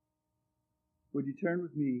Would you turn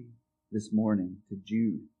with me this morning to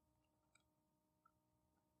Jude?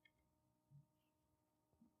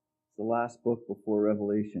 It's the last book before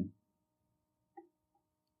Revelation.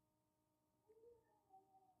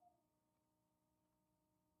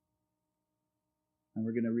 And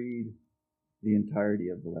we're going to read the entirety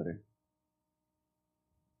of the letter.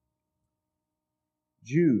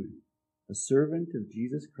 Jude, a servant of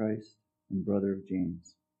Jesus Christ and brother of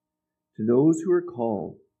James, to those who are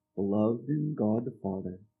called, beloved in God the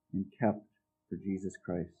Father, and kept for Jesus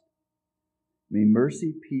Christ, may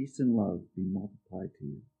mercy, peace, and love be multiplied to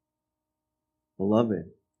you.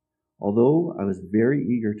 Beloved, although I was very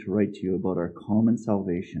eager to write to you about our common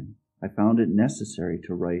salvation, I found it necessary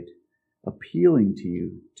to write, appealing to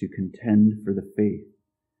you to contend for the faith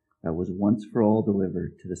that was once for all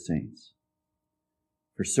delivered to the saints.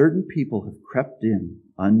 For certain people have crept in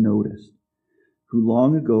unnoticed, who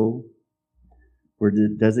long ago were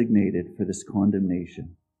designated for this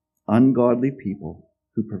condemnation, ungodly people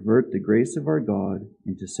who pervert the grace of our God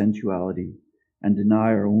into sensuality and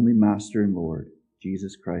deny our only Master and Lord,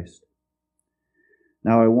 Jesus Christ.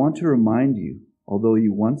 Now I want to remind you, although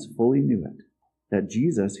you once fully knew it, that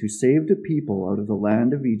Jesus, who saved a people out of the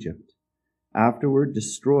land of Egypt, afterward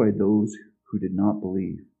destroyed those who did not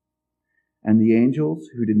believe. And the angels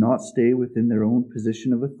who did not stay within their own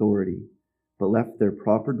position of authority, but left their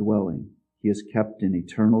proper dwelling, he has kept in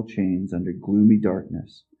eternal chains under gloomy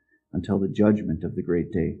darkness until the judgment of the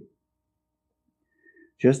great day.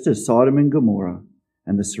 Just as Sodom and Gomorrah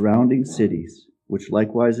and the surrounding cities, which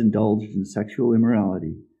likewise indulged in sexual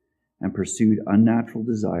immorality and pursued unnatural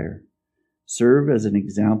desire, serve as an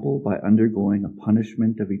example by undergoing a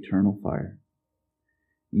punishment of eternal fire.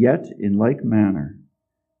 Yet, in like manner,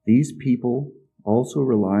 these people, also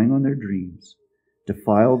relying on their dreams,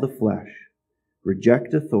 defile the flesh,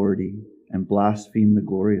 reject authority, and blaspheme the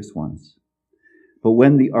glorious ones. But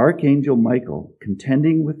when the archangel Michael,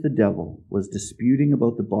 contending with the devil, was disputing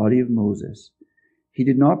about the body of Moses, he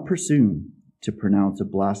did not presume to pronounce a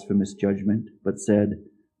blasphemous judgment, but said,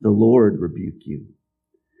 "The Lord rebuke you."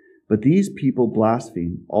 But these people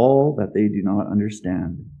blaspheme all that they do not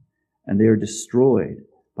understand, and they are destroyed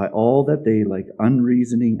by all that they, like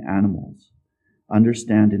unreasoning animals,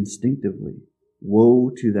 understand instinctively.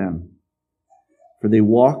 Woe to them! For they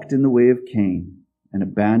walked in the way of Cain, and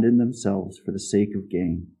abandoned themselves for the sake of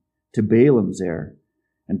gain, to Balaam's error,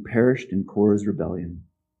 and perished in Korah's rebellion.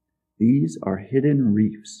 These are hidden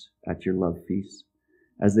reefs at your love feasts,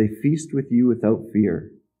 as they feast with you without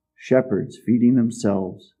fear, shepherds feeding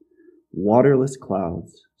themselves, waterless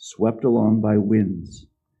clouds swept along by winds,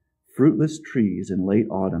 fruitless trees in late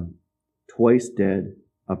autumn, twice dead,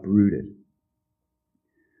 uprooted.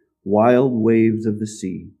 Wild waves of the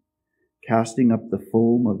sea, casting up the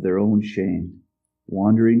foam of their own shame,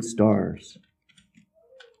 wandering stars,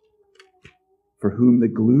 for whom the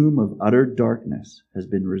gloom of utter darkness has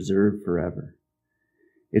been reserved forever.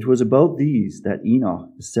 It was about these that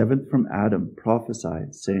Enoch, the seventh from Adam,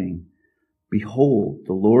 prophesied, saying, "Behold,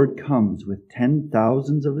 the Lord comes with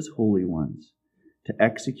 10,000s of his holy ones, to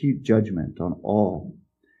execute judgment on all,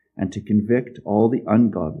 and to convict all the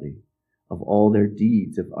ungodly of all their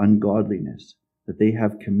deeds of ungodliness that they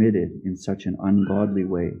have committed in such an ungodly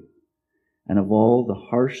way, and of all the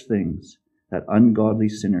harsh things that ungodly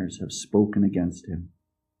sinners have spoken against him.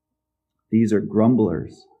 These are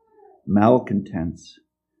grumblers, malcontents,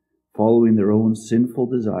 following their own sinful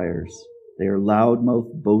desires. They are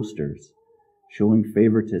loud-mouthed boasters, showing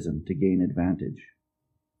favoritism to gain advantage.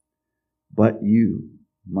 But you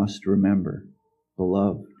must remember,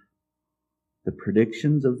 beloved, the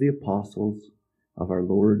predictions of the apostles of our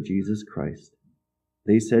Lord Jesus Christ.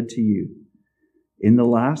 They said to you, in the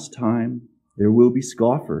last time there will be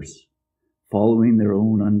scoffers, following their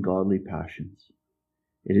own ungodly passions.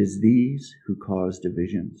 It is these who cause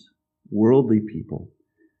divisions, worldly people,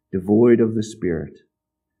 devoid of the Spirit.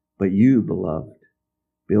 But you, beloved,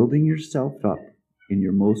 building yourself up in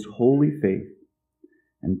your most holy faith,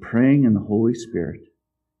 and praying in the Holy Spirit,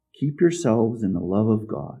 keep yourselves in the love of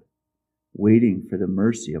God, waiting for the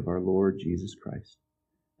mercy of our Lord Jesus Christ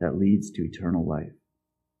that leads to eternal life.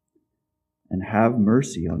 And have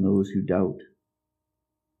mercy on those who doubt.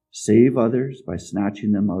 Save others by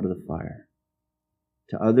snatching them out of the fire.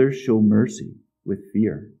 To others show mercy with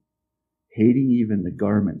fear, hating even the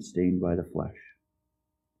garment stained by the flesh.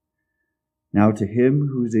 Now to him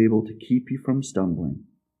who is able to keep you from stumbling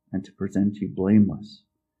and to present you blameless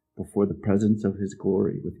before the presence of his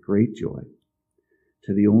glory with great joy,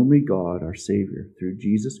 to the only God, our Savior, through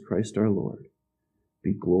Jesus Christ our Lord,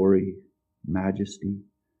 be glory, majesty,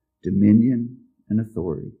 dominion, and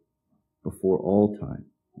authority before all time,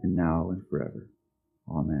 and now and forever.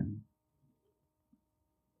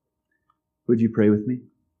 would you pray with me?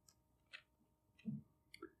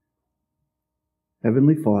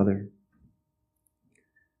 Heavenly Father,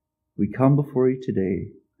 we come before you today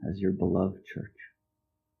as your beloved church.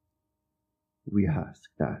 We ask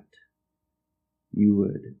that you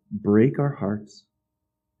would break our hearts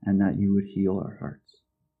and that you would heal our hearts.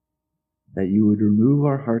 That you would remove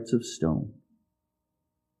our hearts of stone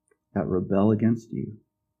that rebel against you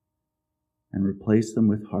and replace them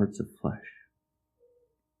with hearts of flesh.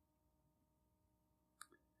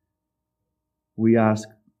 We ask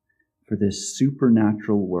for this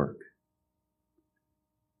supernatural work,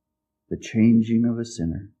 the changing of a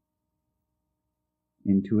sinner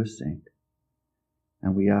into a saint.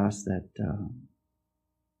 And we ask that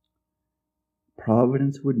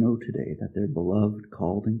Providence would know today that they're beloved,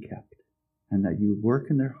 called, and kept, and that you would work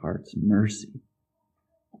in their hearts mercy.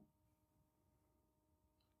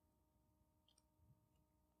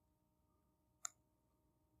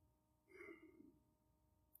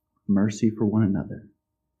 Mercy for one another,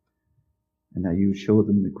 and that you would show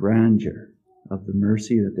them the grandeur of the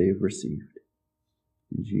mercy that they have received.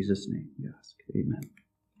 In Jesus' name we ask. Amen.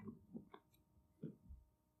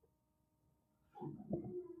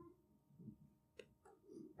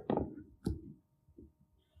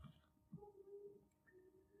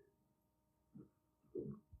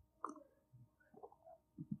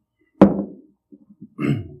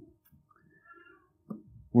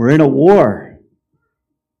 We're in a war.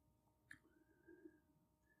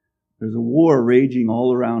 There's a war raging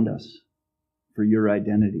all around us for your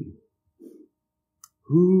identity.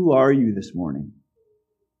 Who are you this morning?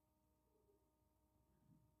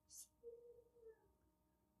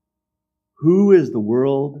 Who is the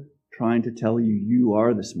world trying to tell you you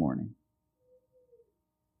are this morning?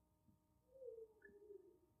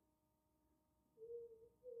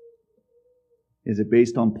 Is it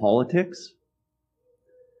based on politics?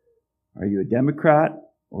 Are you a Democrat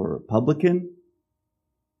or a Republican?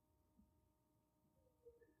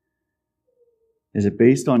 Is it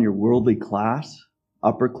based on your worldly class?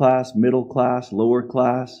 Upper class, middle class, lower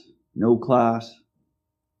class, no class?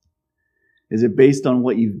 Is it based on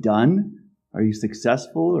what you've done? Are you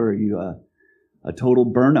successful or are you a total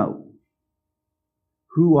burnout?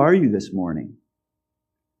 Who are you this morning?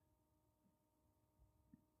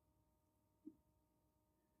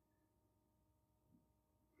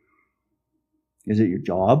 Is it your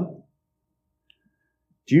job?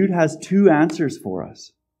 Jude has two answers for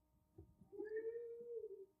us.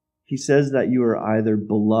 He says that you are either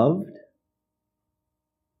beloved,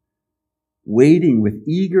 waiting with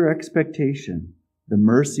eager expectation the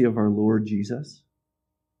mercy of our Lord Jesus,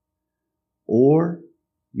 or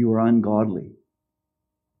you are ungodly,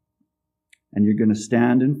 and you're going to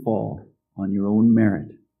stand and fall on your own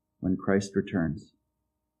merit when Christ returns.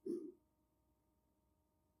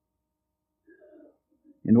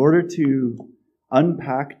 In order to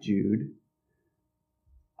unpack Jude,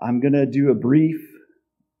 I'm going to do a brief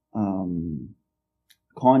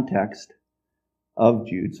context of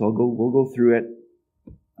Jude. So we'll go through it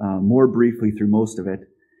more briefly through most of it.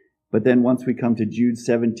 But then once we come to Jude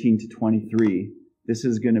 17 to 23, this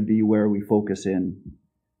is going to be where we focus in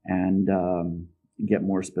and get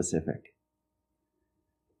more specific.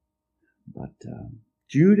 But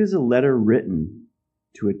Jude is a letter written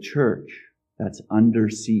to a church that's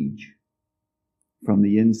under siege from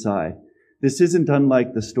the inside. This isn't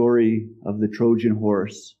unlike the story of the Trojan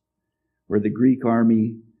horse, where the Greek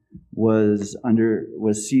army was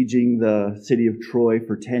sieging the city of Troy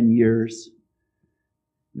for 10 years.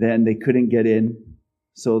 Then they couldn't get in,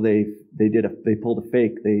 so they pulled a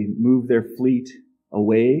fake. They moved their fleet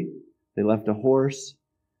away. They left a horse.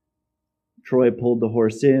 Troy pulled the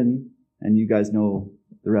horse in, and you guys know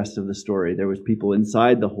the rest of the story. There was people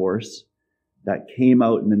inside the horse that came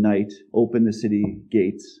out in the night, opened the city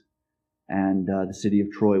gates, and the city of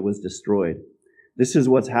Troy was destroyed. This is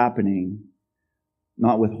what's happening,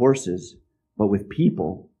 not with horses, but with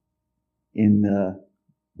people in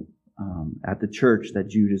at the church that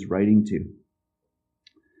Jude is writing to.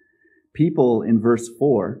 People in verse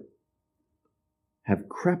 4 have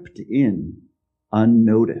crept in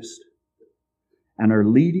unnoticed and are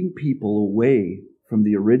leading people away from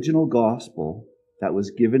the original gospel that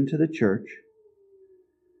was given to the church.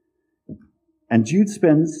 And Jude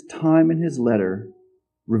spends time in his letter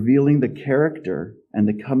revealing the character and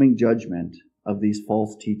the coming judgment of these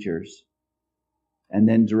false teachers, and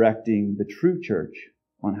then directing the true church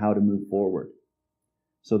on how to move forward.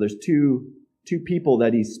 So there's two people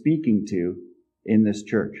that he's speaking to in this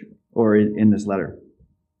church, or in this letter.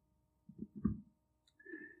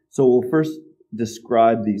 So we'll first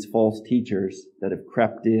describe these false teachers that have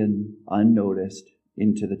crept in unnoticed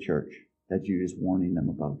into the church that Jude is warning them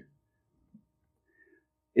about.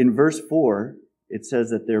 In verse 4, it says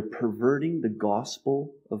that they're perverting the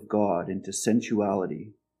gospel of God into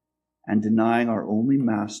sensuality and denying our only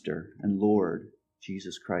Master and Lord,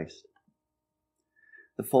 Jesus Christ.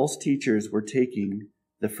 The false teachers were taking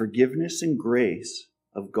the forgiveness and grace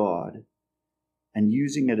of God and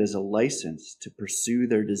using it as a license to pursue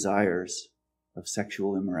their desires of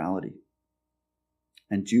sexual immorality.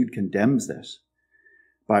 And Jude condemns this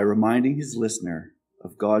by reminding his listener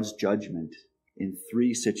of God's judgment in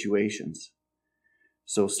 3 situations.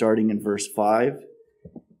 So starting in verse 5,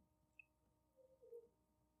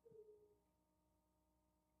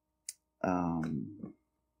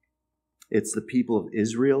 it's the people of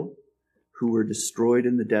Israel who were destroyed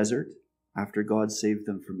in the desert after God saved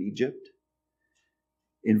them from Egypt.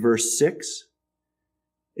 In verse 6,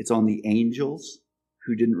 it's on the angels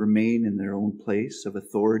who didn't remain in their own place of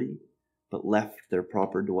authority, but left their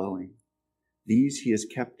proper dwelling. These he has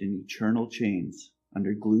kept in eternal chains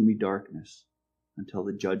under gloomy darkness until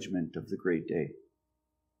the judgment of the great day.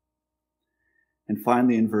 And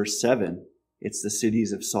finally, in verse 7, it's the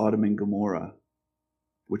cities of Sodom and Gomorrah,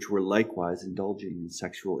 which were likewise indulging in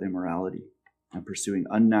sexual immorality and pursuing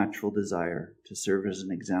unnatural desire to serve as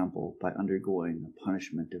an example by undergoing the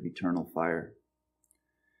punishment of eternal fire.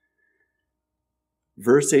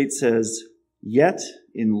 Verse 8 says, "Yet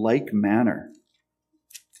in like manner."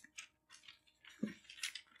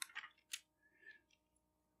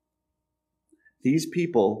 These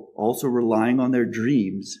people, also relying on their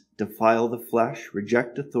dreams, defile the flesh,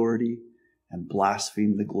 reject authority, and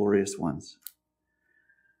blaspheme the glorious ones.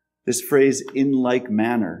 This phrase, "in like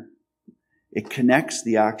manner," it connects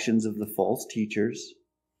the actions of the false teachers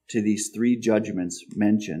to these 3 judgments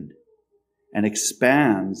mentioned and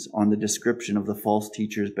expands on the description of the false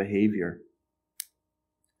teachers' behavior.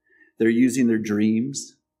 They're using their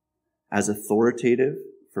dreams as authoritative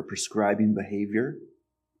for prescribing behavior.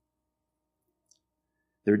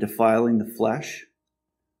 They're defiling the flesh,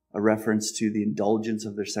 a reference to the indulgence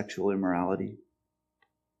of their sexual immorality.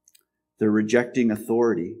 They're rejecting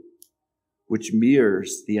authority, which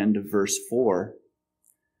mirrors the end of verse 4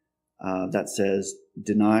 that says,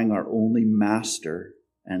 "denying our only Master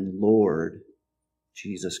and Lord,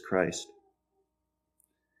 Jesus Christ."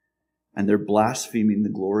 And they're blaspheming the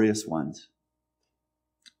glorious ones,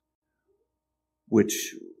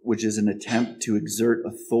 which is an attempt to exert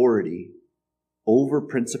authority over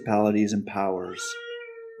principalities and powers,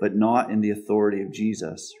 but not in the authority of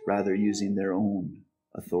Jesus, rather using their own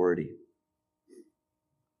authority.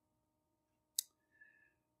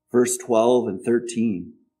 Verse 12 and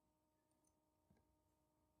 13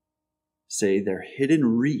 say they're hidden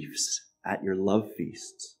reefs at your love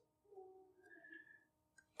feasts.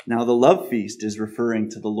 Now the love feast is referring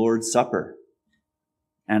to the Lord's Supper,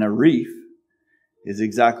 and a reef is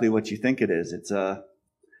exactly what you think it is. It's a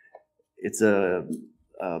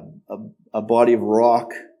body of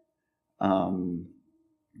rock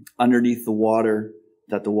underneath the water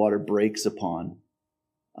that the water breaks upon,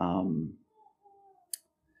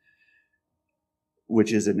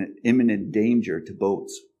 which is an imminent danger to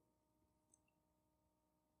boats.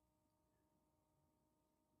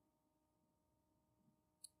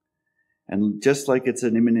 And just like it's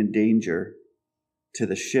an imminent danger to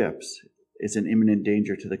the ships, it's an imminent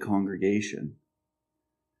danger to the congregation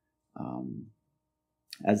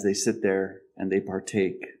as they sit there and they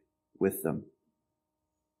partake with them.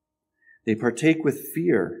 They partake with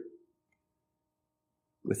fear,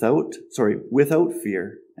 without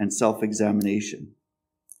fear and self-examination.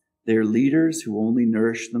 They are leaders who only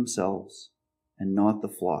nourish themselves and not the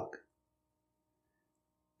flock.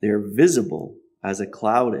 They are visible as a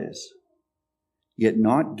cloud is, yet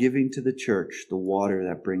not giving to the church the water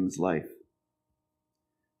that brings life.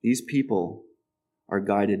 These people are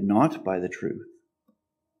guided not by the truth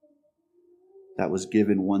that was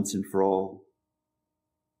given once and for all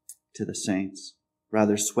to the saints,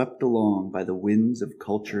 rather swept along by the winds of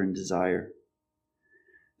culture and desire.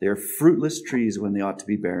 They are fruitless trees when they ought to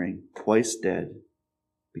be bearing, twice dead,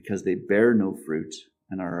 because they bear no fruit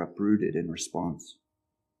and are uprooted in response.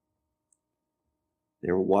 They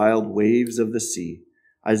are wild waves of the sea.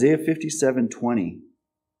 Isaiah 57:20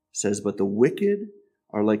 says, "But the wicked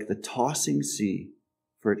are like the tossing sea,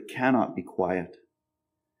 for it cannot be quiet,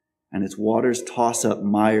 and its waters toss up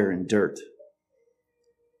mire and dirt."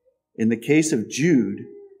 In the case of Jude,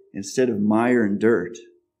 instead of mire and dirt,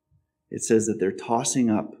 it says that they're tossing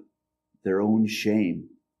up their own shame.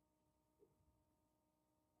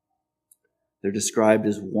 They're described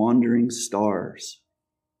as wandering stars.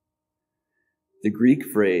 The Greek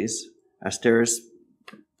phrase, asteris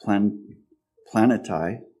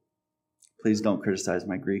planetai, Please don't criticize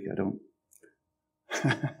my Greek. I don't.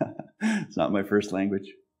 It's not my first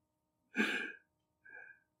language.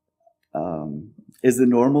 Is the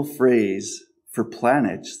normal phrase for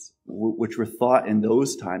planets, which were thought in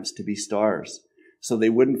those times to be stars. So they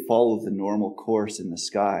wouldn't follow the normal course in the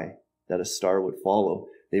sky that a star would follow.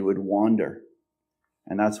 They would wander.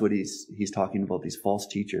 And that's what he's talking about, these false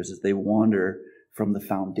teachers, is they wander from the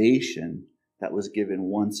foundation that was given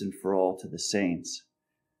once and for all to the saints.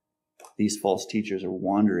 These false teachers are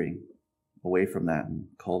wandering away from that and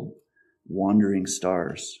called wandering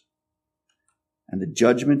stars. And the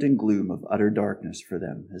judgment and gloom of utter darkness for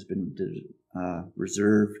them has been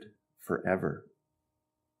reserved forever.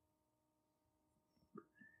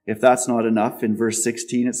 If that's not enough, in verse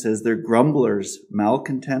 16 it says, they're grumblers,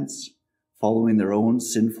 malcontents, following their own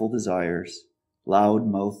sinful desires,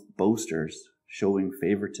 loud-mouthed boasters, showing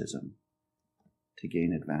favoritism to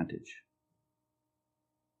gain advantage.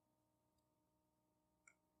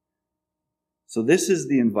 So this is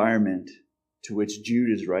the environment to which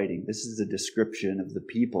Jude is writing. This is a description of the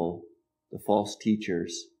people, the false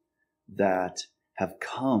teachers, that have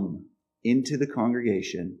come into the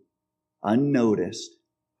congregation unnoticed,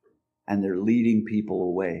 and they're leading people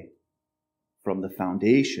away from the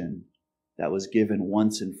foundation that was given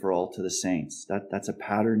once and for all to the saints. That's a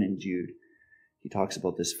pattern in Jude. He talks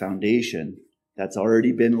about this foundation that's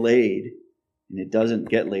already been laid, and it doesn't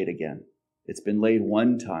get laid again. It's been laid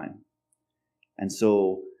one time. And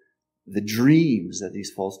so the dreams that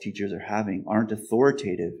these false teachers are having aren't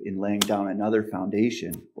authoritative in laying down another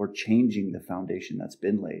foundation or changing the foundation that's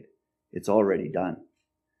been laid. It's already done.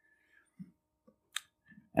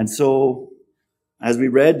 And so, as we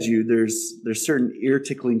read Jude, there's certain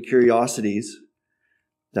ear-tickling curiosities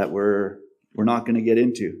that we're not going to get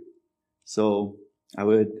into. So I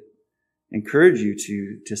would encourage you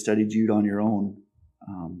to study Jude on your own.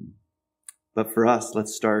 But for us,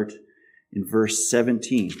 let's start in verse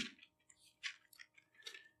 17.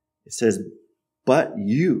 It says, but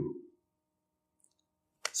you.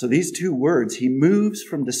 So these two words, he moves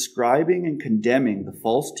from describing and condemning the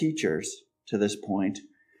false teachers to this point,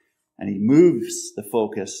 and he moves the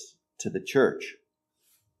focus to the church.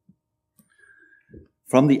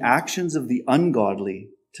 From the actions of the ungodly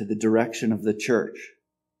to the direction of the church.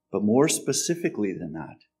 But more specifically than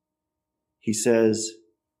that, he says,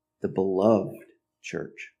 the beloved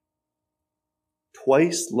church.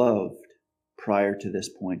 Twice loved prior to this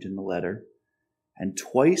point in the letter, and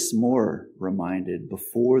twice more reminded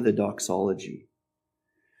before the doxology.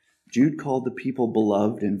 Jude called the people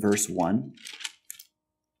beloved in verse 1.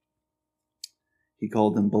 He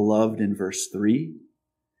called them beloved in verse 3.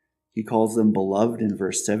 He calls them beloved in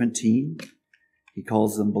verse 17. He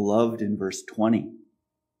calls them beloved in verse 20.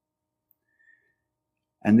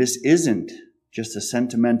 And this isn't just a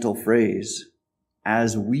sentimental phrase,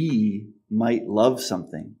 as we might love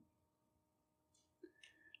something.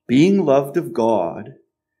 Being loved of God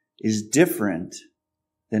is different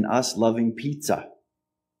than us loving pizza.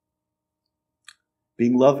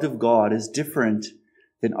 Being loved of God is different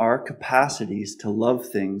than our capacities to love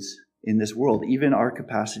things in this world, even our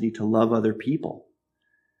capacity to love other people.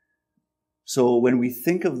 So when we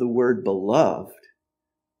think of the word beloved,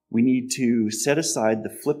 we need to set aside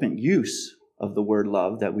the flippant use of the word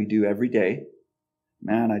love that we do every day.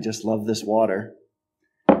 Man, I just love this water.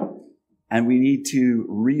 And we need to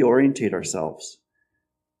reorientate ourselves.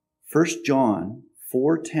 1 John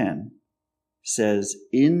 4:10 says,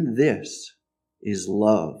 in this is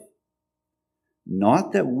love.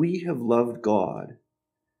 Not that we have loved God,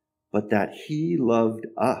 but that he loved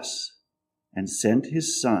us and sent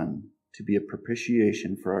his Son to be a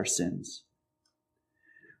propitiation for our sins.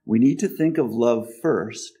 We need to think of love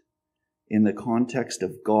first in the context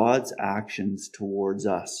of God's actions towards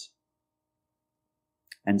us.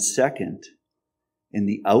 And second, in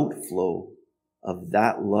the outflow of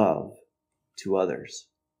that love to others.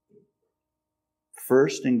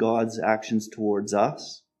 First, in God's actions towards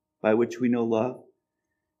us, by which we know love,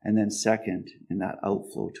 and then second, in that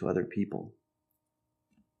outflow to other people.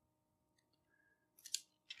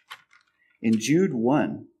 In Jude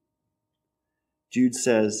 1, Jude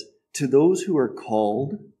says, to those who are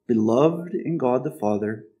called, beloved in God the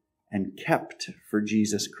Father, and kept for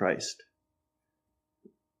Jesus Christ.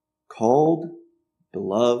 Called,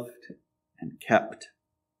 beloved, and kept.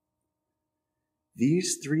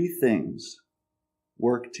 These three things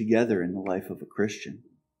work together in the life of a Christian.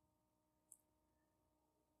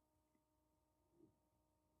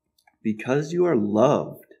 Because you are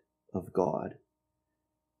loved of God,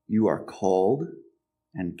 you are called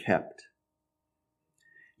and kept.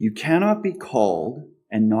 You cannot be called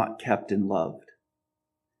and not kept and loved.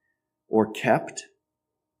 or kept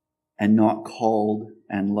and not called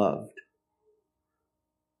and loved,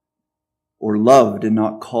 or loved and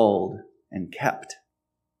not called and kept.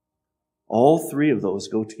 All three of those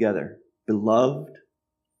go together. Beloved,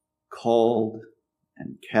 called,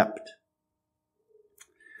 and kept.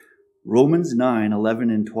 Romans 9:11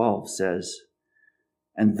 and 12 says,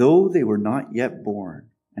 "And though they were not yet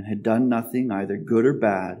born and had done nothing either good or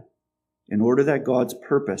bad, in order that God's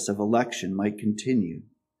purpose of election might continue,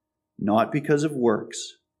 not because of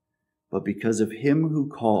works, but because of him who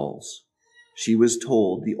calls, she was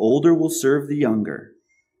told, the older will serve the younger,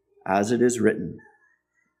 as it is written,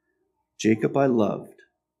 Jacob I loved,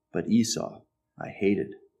 but Esau I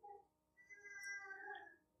hated."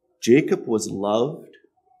 Jacob was loved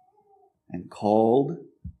and called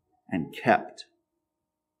and kept.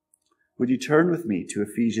 Would you turn with me to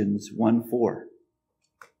Ephesians 1:4?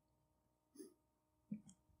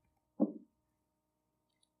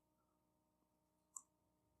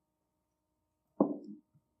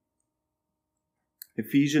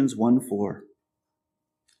 Ephesians 1:4.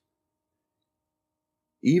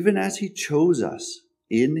 "Even as he chose us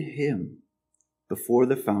in him before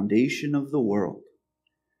the foundation of the world,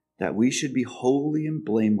 that we should be holy and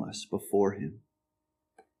blameless before him.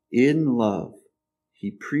 In love,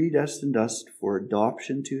 he predestined us for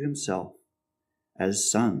adoption to himself as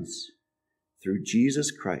sons through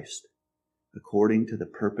Jesus Christ, according to the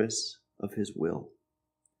purpose of his will,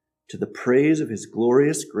 to the praise of his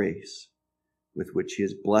glorious grace, with which he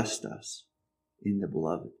has blessed us in the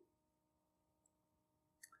beloved."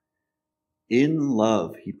 In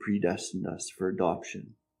love, he predestined us for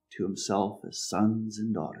adoption to himself as sons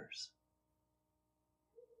and daughters.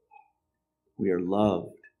 We are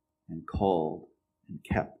loved and called and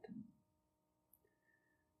kept.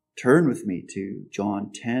 Turn with me to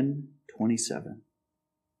John 10:27.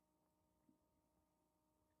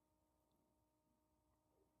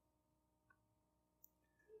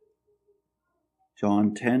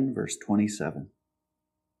 John 10, verse 27.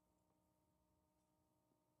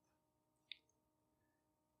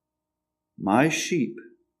 "My sheep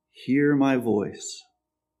hear my voice,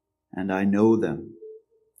 and I know them,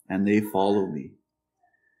 and they follow me.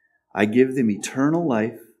 I give them eternal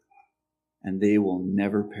life, and they will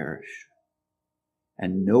never perish,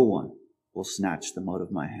 and no one will snatch them out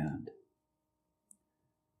of my hand.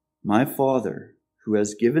 My Father, who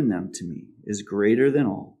has given them to me, is greater than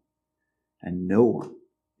all, and no one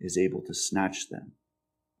is able to snatch them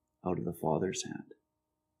out of the Father's hand."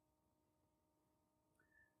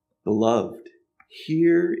 Beloved,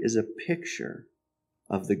 here is a picture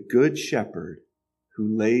of the good shepherd who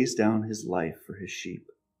lays down his life for his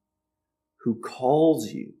sheep, who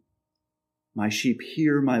calls you. My sheep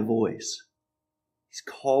hear my voice. He's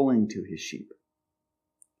calling to his sheep.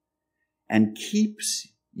 And keeps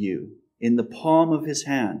you in the palm of his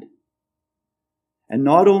hand. And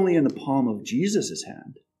not only in the palm of Jesus'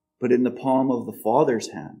 hand, but in the palm of the Father's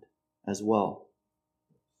hand as well.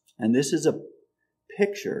 And this is a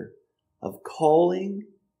picture of calling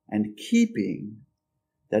and keeping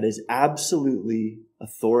that is absolutely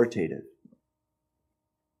authoritative.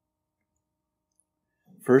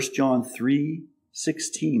 1 John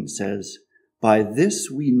 3:16 says, "By this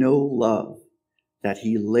we know love, that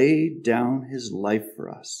he laid down his life for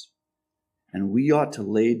us, and we ought to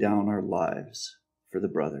lay down our lives for the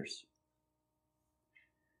brothers."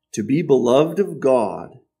 To be beloved of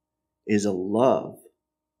God is a love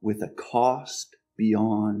with a cost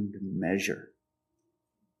beyond measure.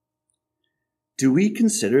 Do we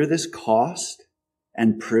consider this cost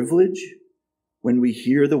and privilege when we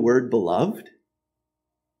hear the word beloved?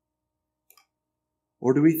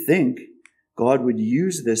 Or do we think God would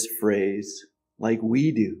use this phrase like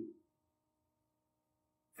we do?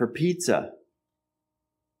 For pizza,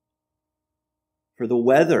 for the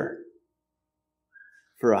weather,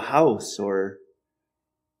 for a house, or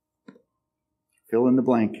fill in the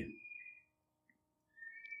blank.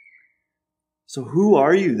 So who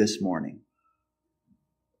are you this morning?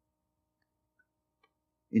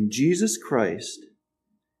 In Jesus Christ,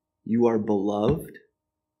 you are beloved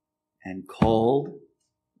and called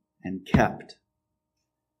and kept.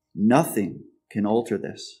 Nothing can alter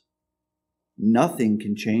this. Nothing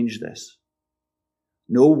can change this.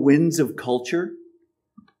 No winds of culture,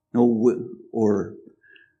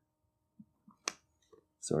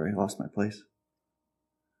 sorry, I lost my place.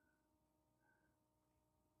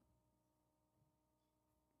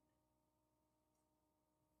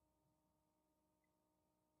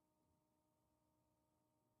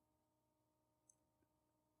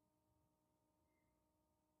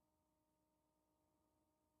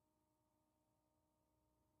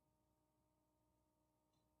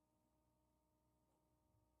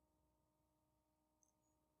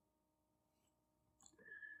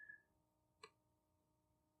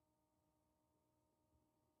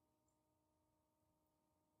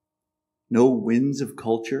 No winds of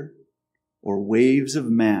culture or waves of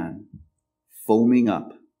man foaming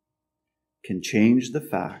up can change the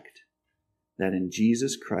fact that in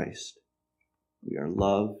Jesus Christ we are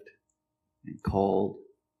loved and called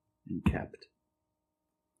and kept.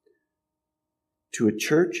 To a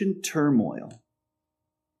church in turmoil,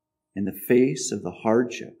 in the face of the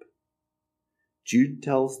hardship, Jude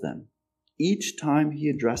tells them, each time he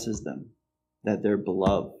addresses them, that they're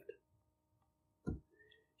beloved.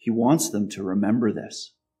 He wants them to remember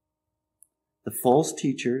this. The false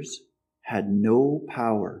teachers had no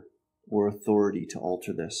power or authority to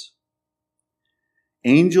alter this.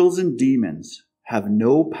 Angels and demons have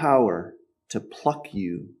no power to pluck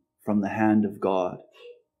you from the hand of God.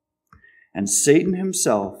 And Satan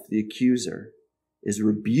himself, the accuser, is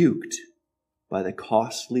rebuked by the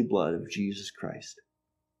costly blood of Jesus Christ.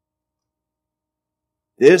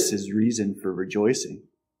 This is reason for rejoicing.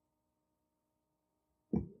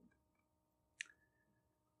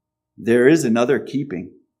 There is another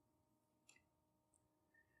keeping.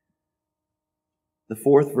 The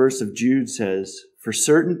 4th verse of Jude says, "For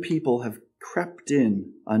certain people have crept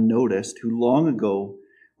in unnoticed, who long ago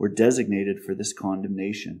were designated for this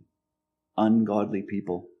condemnation." Ungodly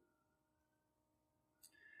people.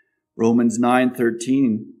 Romans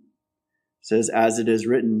 9:13 says, "As it is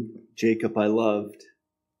written, Jacob I loved,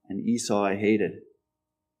 and Esau I hated."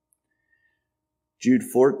 Jude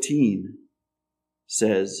 14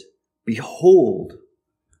 says, "Behold,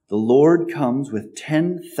 the Lord comes with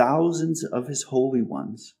 10,000s of his holy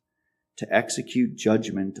ones to execute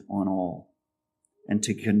judgment on all, and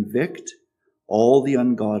to convict all the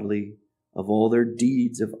ungodly of all their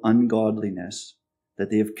deeds of ungodliness that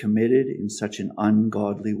they have committed in such an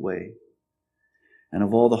ungodly way, and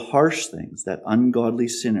of all the harsh things that ungodly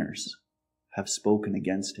sinners have spoken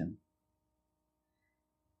against him."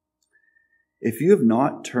 If you have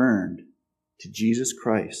not turned to Jesus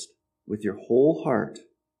Christ with your whole heart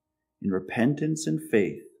in repentance and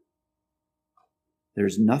faith, there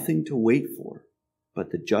is nothing to wait for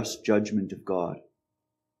but the just judgment of God.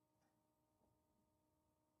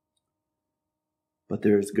 But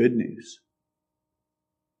there is good news.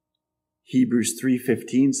 Hebrews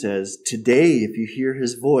 3:15 says, "Today, if you hear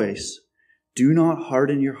his voice, do not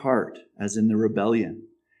harden your heart as in the rebellion."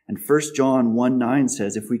 And 1 John 1:9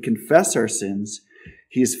 says, "If we confess our sins,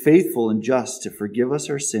 he is faithful and just to forgive us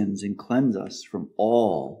our sins and cleanse us from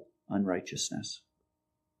all unrighteousness."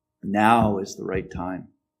 Now is the right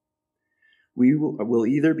time. We will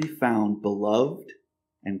either be found beloved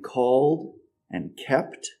and called and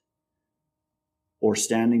kept, or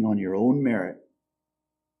standing on your own merit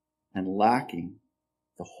and lacking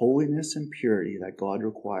the holiness and purity that God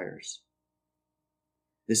requires.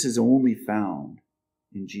 This is only found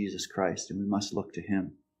in Jesus Christ, and we must look to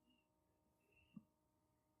him.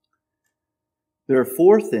 There are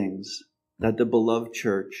 4 things that the beloved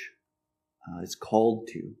church is called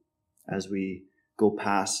to as we go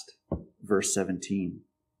past verse 17.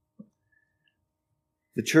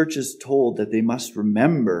 The church is told that they must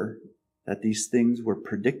remember that these things were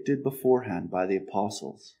predicted beforehand by the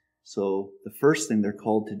apostles. So the first thing they're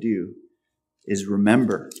called to do is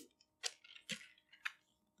remember.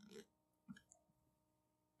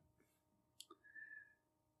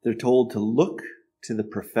 They're told to look to the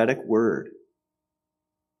prophetic word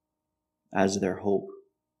as their hope.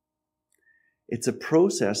 It's a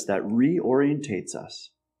process that reorientates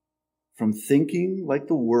us from thinking like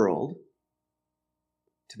the world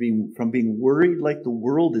from being worried like the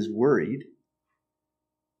world is worried,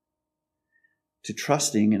 to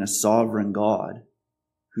trusting in a sovereign God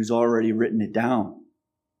who's already written it down.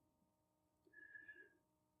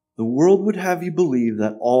 The world would have you believe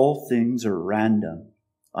that all things are random,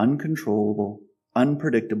 uncontrollable,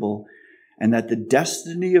 unpredictable, and that the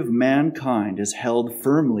destiny of mankind is held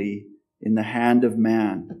firmly in the hand of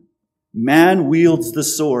man. Man wields the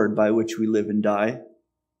sword by which we live and die.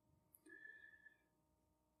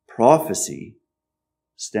 Prophecy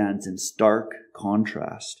stands in stark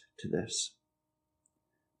contrast to this.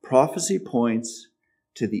 Prophecy points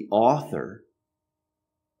to the author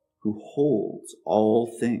who holds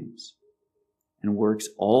all things and works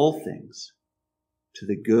all things to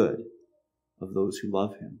the good of those who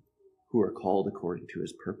love him, who are called according to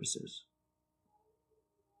his purposes.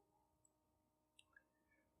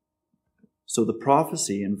 So the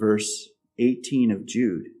prophecy in verse 18 of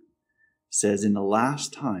Jude says, "In the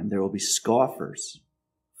last time there will be scoffers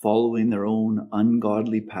following their own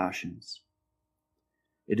ungodly passions.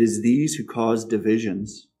 It is these who cause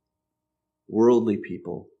divisions, worldly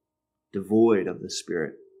people, devoid of the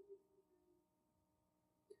Spirit."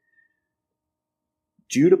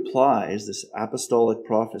 Jude applies this apostolic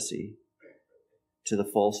prophecy to the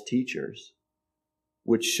false teachers,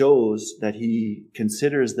 which shows that he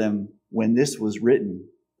considers them, when this was written,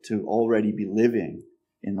 to already be living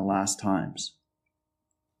in the last times.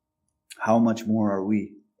 How much more are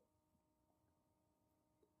we?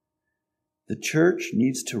 The church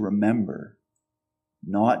needs to remember,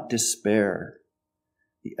 not despair,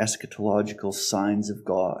 the eschatological signs of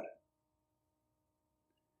God.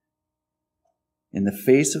 In the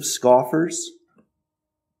face of scoffers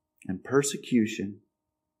and persecution,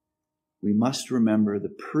 we must remember the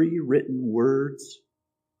pre-written words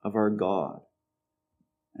of our God,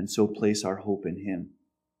 and so place our hope in Him.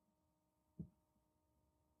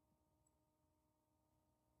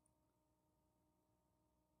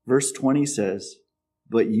 Verse 20 says,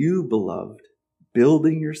 "But you, beloved,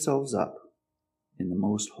 building yourselves up in the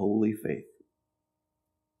most holy faith."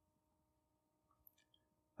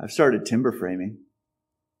 I've started timber framing.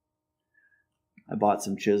 I bought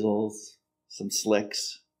some chisels, some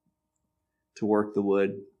slicks to work the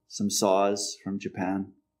wood, some saws from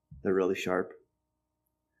Japan. They're really sharp.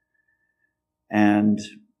 And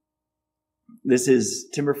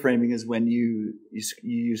timber framing is when you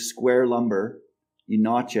use square lumber, you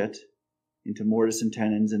notch it into mortise and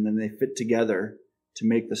tenons, and then they fit together to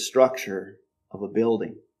make the structure of a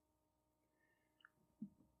building.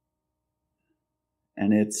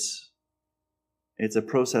 And it's a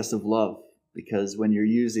process of love, because when you're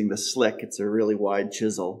using the slick, it's a really wide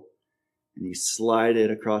chisel, and you slide it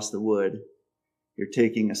across the wood, you're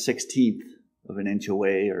taking a 1/16 of an inch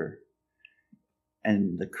away,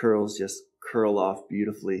 and the curls just curl off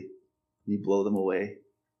beautifully. You blow them away,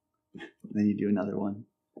 and then you do another one.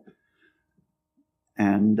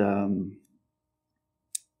 And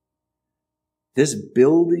this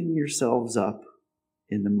building yourselves up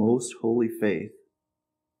in the most holy faith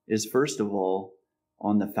is, first of all,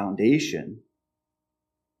 on the foundation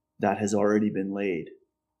that has already been laid.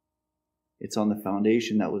 It's on the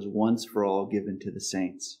foundation that was once for all given to the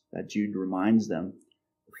saints, that Jude reminds them.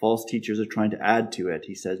 The false teachers are trying to add to it.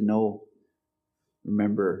 He says, no,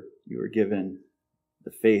 remember, you were given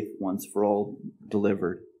the faith once for all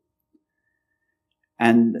delivered.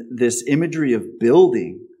 And this imagery of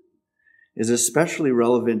building is especially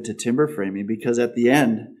relevant to timber framing, because at the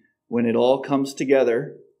end, when it all comes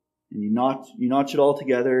together, and you notch it all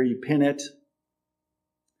together, you pin it,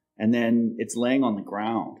 and then it's laying on the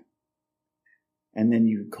ground. And then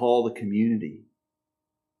you call the community.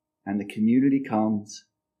 And the community comes,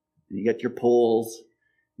 and you get your poles,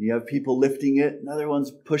 and you have people lifting it, and other ones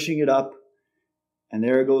pushing it up, and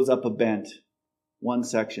there it goes up a bent, one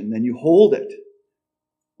section. Then you hold it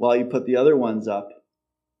while you put the other ones up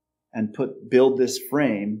and build this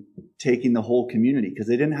frame, taking the whole community, because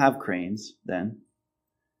they didn't have cranes then.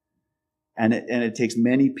 And it takes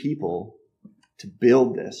many people to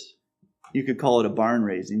build this. You could call it a barn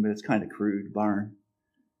raising, but it's kind of crude, barn.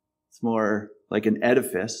 It's more like an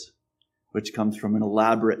edifice, which comes from an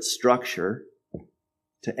elaborate structure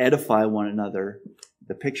to edify one another.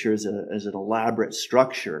 The picture is an elaborate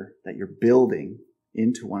structure that you're building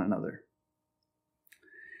into one another.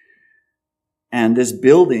 And this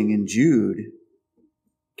building in Jude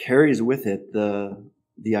carries with it the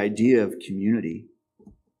idea of community.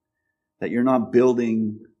 That you're not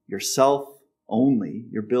building yourself only,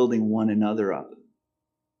 you're building one another up.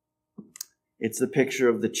 It's the picture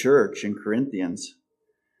of the church in Corinthians.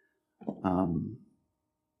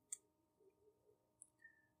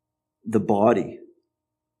 The body.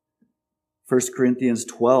 1 Corinthians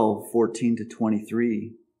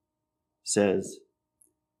 12:14-23 says,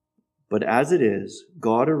 "But as it is,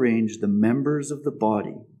 God arranged the members of the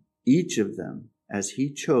body, each of them as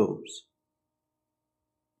He chose.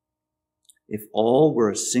 If all were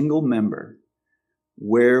a single member,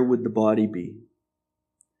 where would the body be?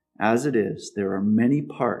 As it is, there are many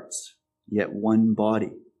parts, yet one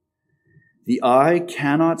body. The eye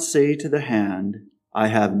cannot say to the hand, 'I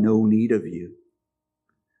have no need of you,'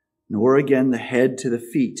 nor again the head to the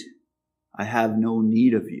feet, 'I have no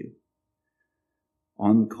need of you.'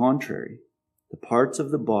 On the contrary, the parts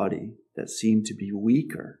of the body that seem to be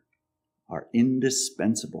weaker are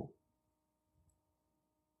indispensable."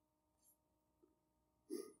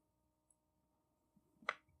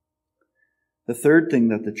 The third thing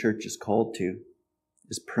that the church is called to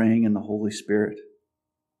is praying in the Holy Spirit.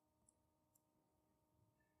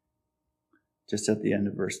 Just at the end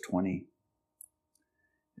of verse 20.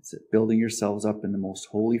 It's building yourselves up in the most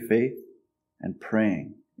holy faith and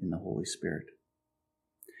praying in the Holy Spirit.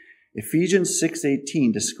 Ephesians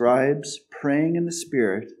 6:18 describes praying in the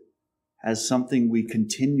Spirit as something we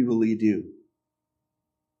continually do.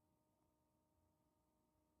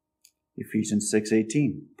 Ephesians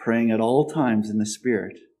 6:18, praying at all times in the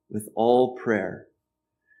Spirit with all prayer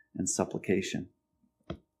and supplication.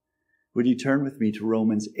 Would you turn with me to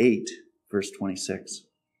Romans 8, verse 26?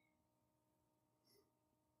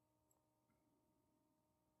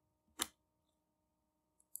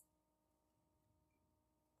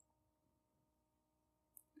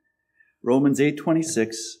 Romans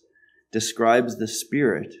 8:26 describes the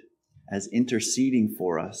Spirit as interceding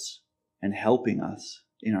for us and helping us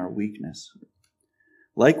in our weakness.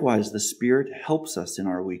 Likewise, the Spirit helps us in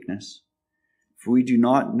our weakness, for we do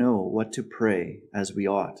not know what to pray as we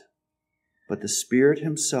ought. But the Spirit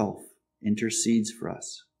himself intercedes for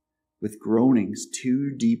us with groanings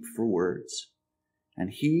too deep for words.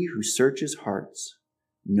 And he who searches hearts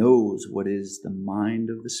knows what is the mind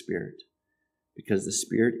of the Spirit, because the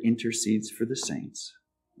Spirit intercedes for the saints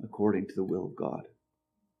according to the will of God.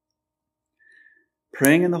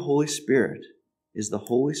 Praying in the Holy Spirit is the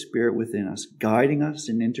Holy Spirit within us, guiding us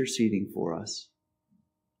and interceding for us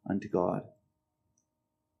unto God.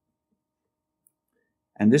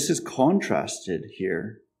 And this is contrasted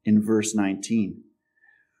here in verse 19,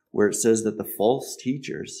 where it says that the false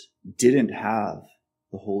teachers didn't have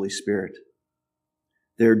the Holy Spirit.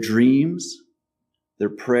 Their dreams, their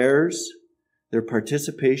prayers, their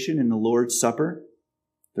participation in the Lord's Supper,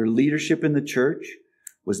 their leadership in the church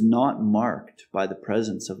was not marked by the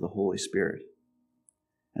presence of the Holy Spirit.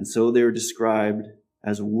 And so they were described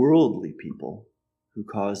as worldly people who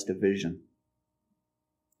cause division.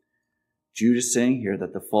 Jude is saying here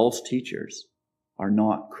that the false teachers are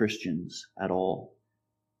not Christians at all.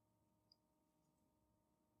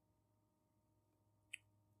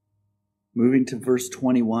 Moving to verse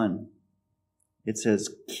 21, it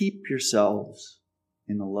says, "Keep yourselves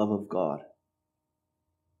in the love of God."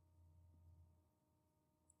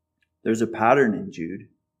 There's a pattern in Jude.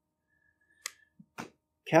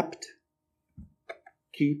 Kept,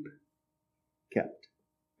 keep, kept.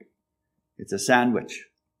 It's a sandwich.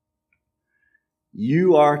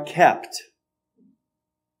 You are kept.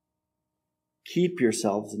 Keep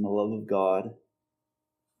yourselves in the love of God.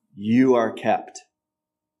 You are kept.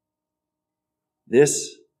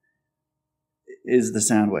 This is the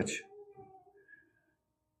sandwich.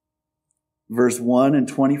 Verse 1 and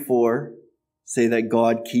 24 say that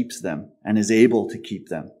God keeps them and is able to keep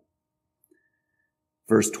them.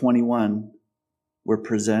 Verse 21, we're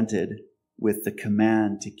presented with the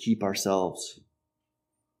command to keep ourselves.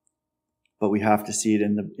 But we have to see it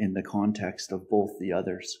in the context of both the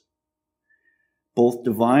others. Both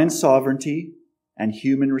divine sovereignty and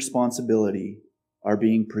human responsibility are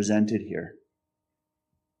being presented here.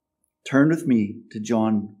 Turn with me to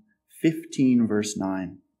John 15, verse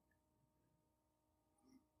 9.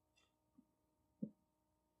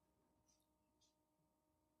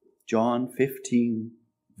 John 15,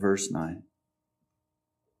 verse 9.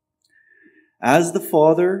 "As the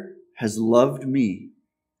Father has loved me,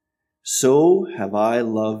 so have I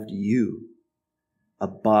loved you.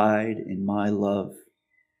 Abide in my love.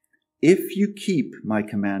 If you keep my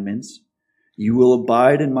commandments, you will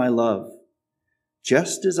abide in my love,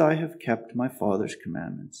 just as I have kept my Father's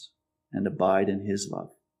commandments and abide in his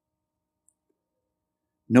love."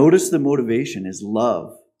 Notice the motivation is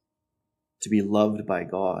love, to be loved by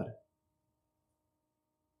God.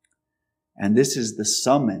 And this is the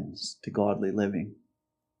summons to godly living.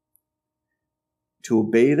 To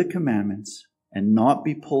obey the commandments and not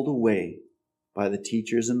be pulled away by the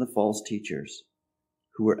teachers and the false teachers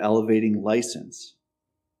who are elevating license,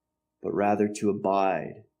 but rather to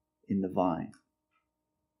abide in the vine.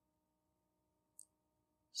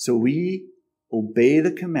 So we obey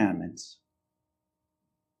the commandments.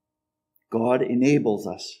 God enables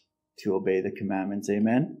us to obey the commandments.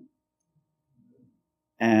 Amen?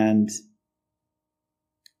 And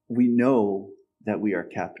we know that we are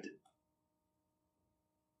kept.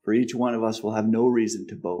 For each one of us will have no reason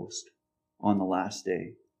to boast on the last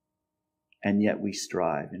day. And yet we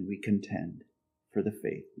strive and we contend for the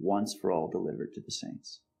faith once for all delivered to the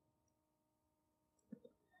saints.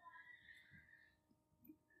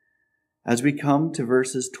 As we come to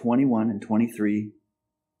verses 21 and 23,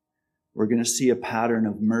 we're going to see a pattern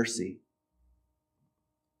of mercy.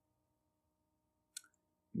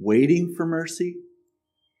 Waiting for mercy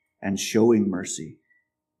and showing mercy.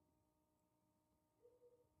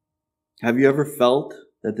 Have you ever felt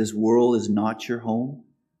that this world is not your home?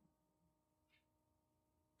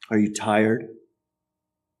 Are you tired?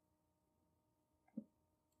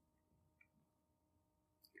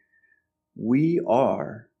 We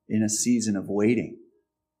are in a season of waiting.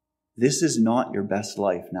 This is not your best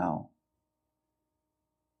life now.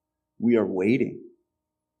 We are waiting.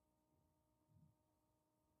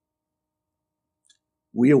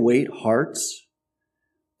 We await hearts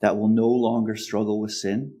that will no longer struggle with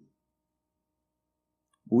sin.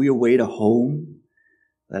 We await a home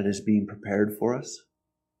that is being prepared for us.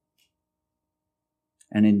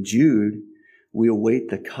 And in Jude, we await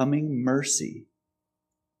the coming mercy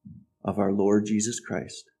of our Lord Jesus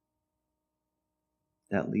Christ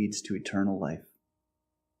that leads to eternal life.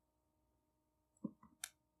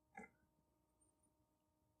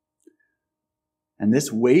 And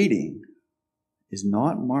this waiting is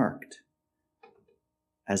not marked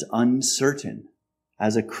as uncertain,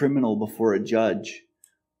 as a criminal before a judge.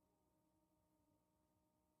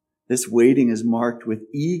 This waiting is marked with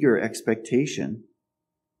eager expectation.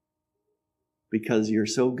 Because you're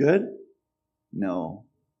so good? No.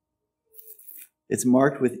 It's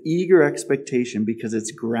marked with eager expectation because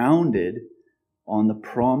it's grounded on the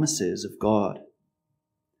promises of God.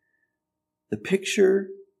 The picture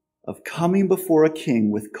of coming before a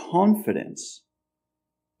king with confidence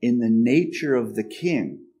in the nature of the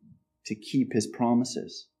king to keep his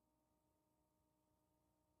promises.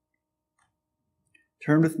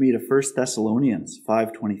 Turn with me to 1 Thessalonians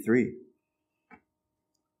 5:23.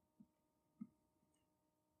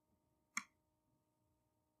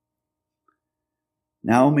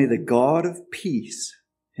 Now may the God of peace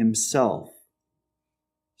himself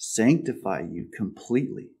sanctify you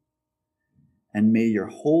completely, and may your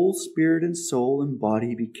whole spirit and soul and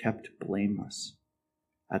body be kept blameless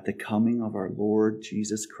at the coming of our Lord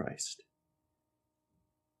Jesus Christ.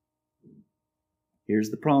 Here's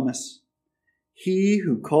the promise. He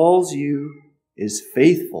who calls you is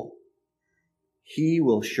faithful. He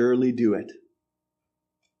will surely do it.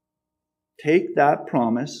 Take that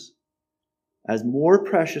promise as more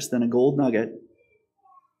precious than a gold nugget,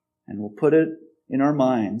 and we'll put it in our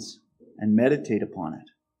minds and meditate upon it.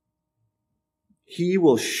 He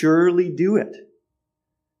will surely do it.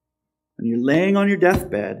 When you're laying on your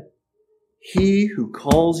deathbed, he who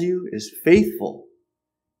calls you is faithful.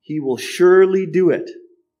 He will surely do it.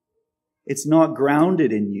 It's not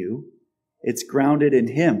grounded in you. It's grounded in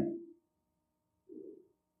him.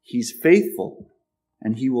 He's faithful,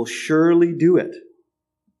 and he will surely do it.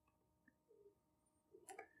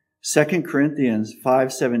 2 Corinthians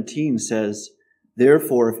 5:17 says,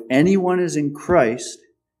 "Therefore, if anyone is in Christ,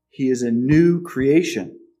 he is a new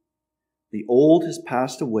creation. The old has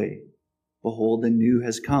passed away. Behold, the new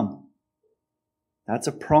has come." That's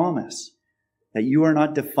a promise that you are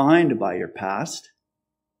not defined by your past.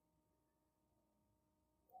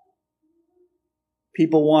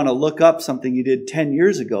 People want to look up something you did 10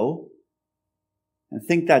 years ago and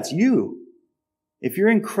think that's you. If you're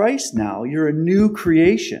in Christ now, you're a new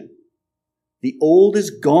creation. The old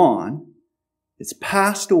is gone. It's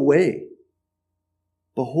passed away.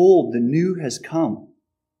 Behold, the new has come.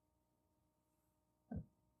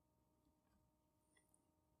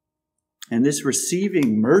 And this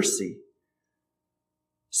receiving mercy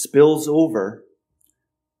spills over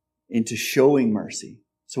into showing mercy.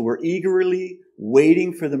 So we're eagerly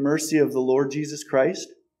waiting for the mercy of the Lord Jesus Christ.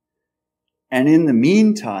 And in the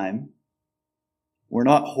meantime, we're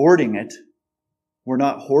not hoarding it. We're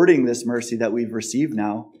not hoarding this mercy that we've received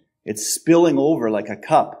now. It's spilling over like a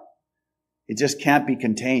cup. It just can't be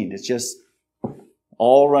contained. It's just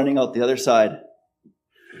all running out the other side.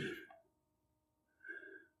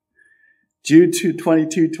 Jude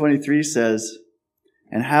 2:22-23 says,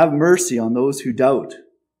 "And have mercy on those who doubt.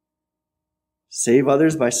 Save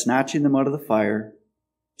others by snatching them out of the fire.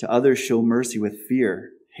 To others show mercy with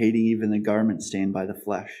fear, hating even the garment stained by the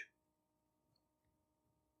flesh."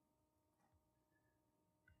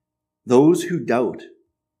 Those who doubt.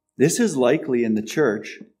 This is likely in the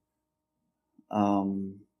church,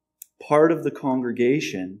 part of the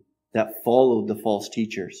congregation that followed the false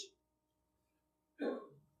teachers.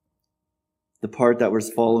 The part that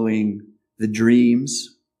was following the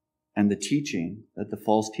dreams and the teaching that the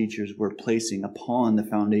false teachers were placing upon the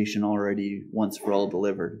foundation already once for all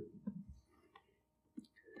delivered.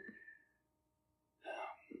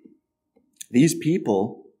 These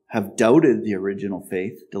people have doubted the original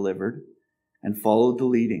faith delivered and followed the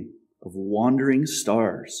leading of wandering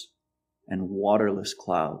stars and waterless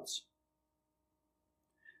clouds.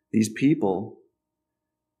 These people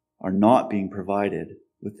are not being provided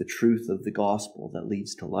with the truth of the gospel that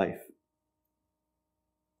leads to life.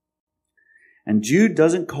 And Jude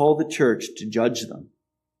doesn't call the church to judge them.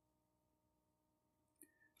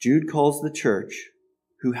 Jude calls the church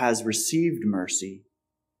who has received mercy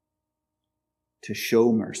to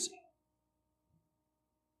show mercy.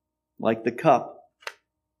 Like the cup,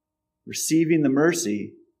 receiving the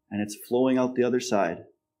mercy, and it's flowing out the other side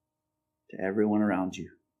to everyone around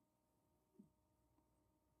you.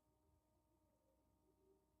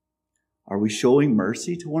 Are we showing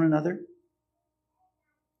mercy to one another?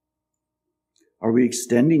 Are we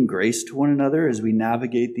extending grace to one another as we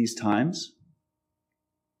navigate these times?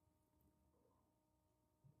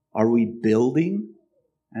 Are we building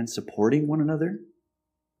and supporting one another?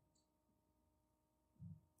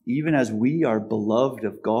 Even as we are beloved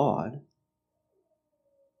of God,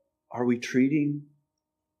 are we treating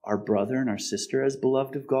our brother and our sister as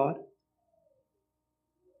beloved of God?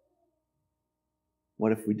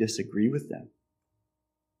 What if we disagree with them?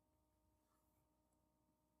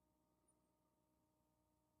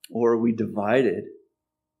 Or are we divided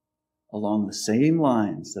along the same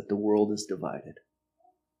lines that the world is divided?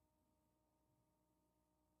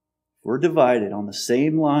 If we're divided on the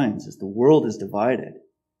same lines as the world is divided,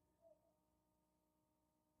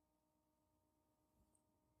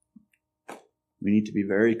 we need to be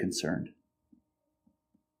very concerned.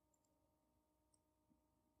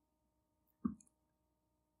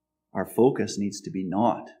 Our focus needs to be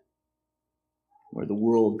not where the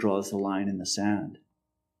world draws the line in the sand.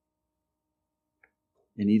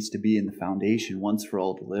 It needs to be in the foundation once for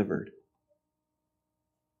all delivered.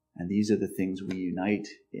 And these are the things we unite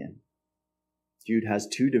in. Jude has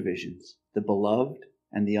two divisions, the beloved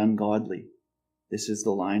and the ungodly. This is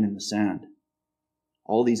the line in the sand.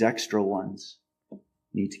 All these extra ones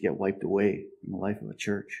need to get wiped away in the life of a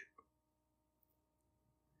church.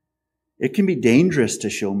 It can be dangerous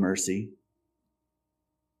to show mercy.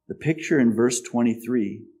 The picture in verse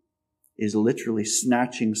 23 is literally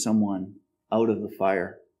snatching someone out of the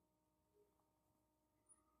fire.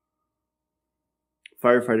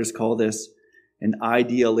 Firefighters call this an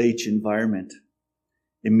IDLH environment,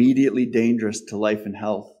 immediately dangerous to life and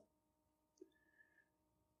health.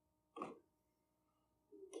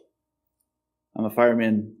 I'm a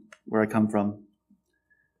fireman where I come from,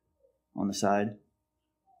 on the side.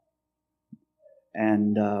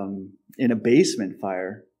 And in a basement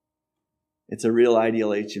fire, it's a real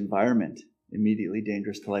IDLH environment, immediately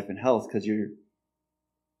dangerous to life and health, because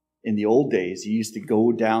in the old days, you used to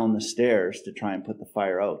go down the stairs to try and put the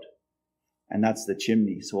fire out. And that's the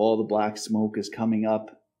chimney. So all the black smoke is coming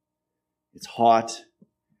up. It's hot.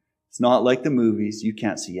 It's not like the movies. You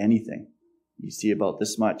can't see anything. You see about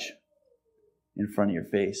this much in front of your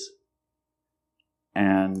face.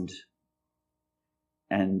 And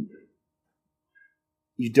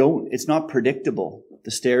it's not predictable.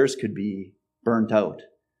 The stairs could be burnt out.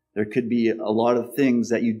 There could be a lot of things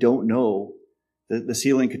that you don't know. The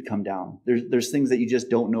ceiling could come down. There's things that you just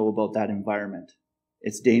don't know about that environment.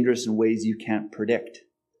 It's dangerous in ways you can't predict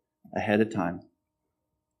ahead of time.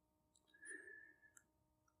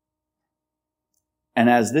 And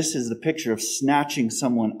as this is the picture of snatching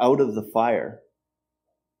someone out of the fire,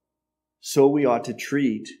 so we ought to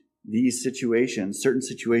treat these situations, certain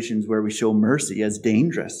situations where we show mercy, as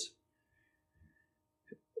dangerous.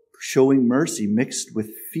 Showing mercy mixed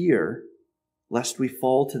with fear, lest we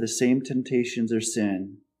fall to the same temptations or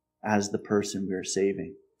sin as the person we are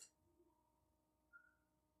saving.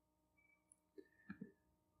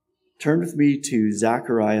 Turn with me to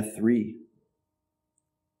Zechariah 3,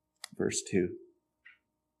 verse 2.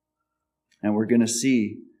 And we're going to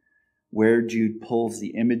see where Jude pulls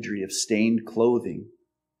the imagery of stained clothing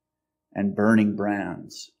and burning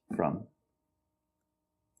brands from.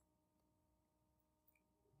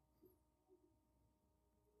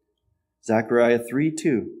 Zechariah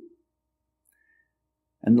 3:2.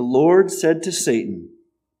 And the Lord said to Satan,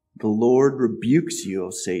 the Lord rebukes you, O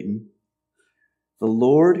Satan. The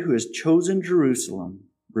Lord who has chosen Jerusalem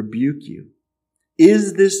rebuke you.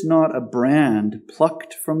 Is this not a brand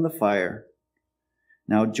plucked from the fire?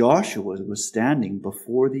 Now Joshua was standing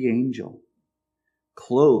before the angel,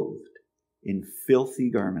 clothed in filthy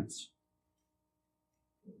garments.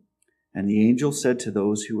 And the angel said to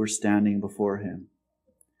those who were standing before him,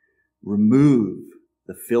 remove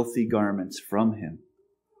the filthy garments from him.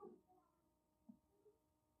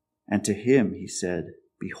 And to him he said,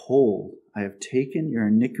 behold, I have taken your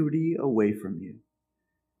iniquity away from you,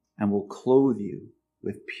 and will clothe you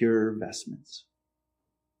with pure vestments.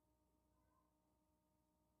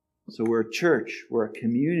 So we're a church, we're a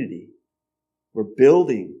community. We're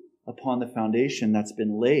building upon the foundation that's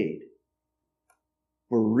been laid.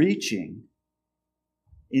 We're reaching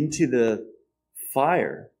into the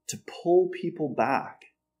fire to pull people back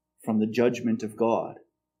from the judgment of God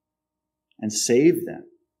and save them,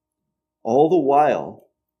 all the while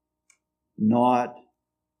not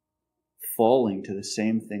falling to the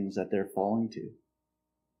same things that they're falling to.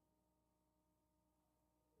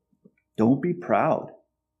 Don't be proud.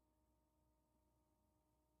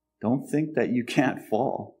 Don't think that you can't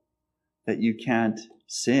fall, that you can't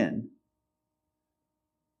sin.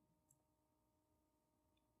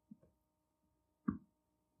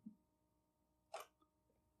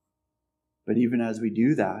 But even as we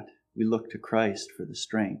do that, we look to Christ for the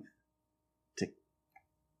strength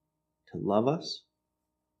to love us,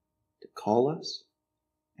 to call us,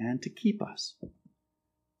 and to keep us.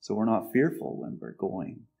 So we're not fearful when we're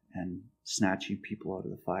going and snatching people out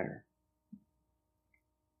of the fire.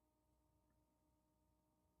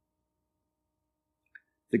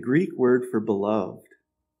 The Greek word for beloved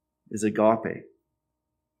is agape.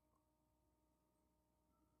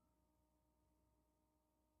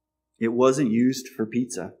 It wasn't used for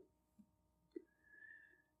pizza.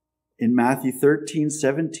 In Matthew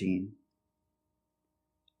 13:17,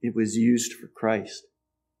 it was used for Christ.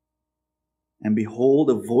 And behold,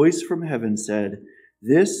 a voice from heaven said,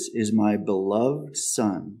 "This is my beloved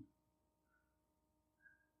Son,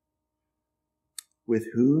 with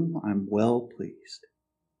whom I'm well pleased."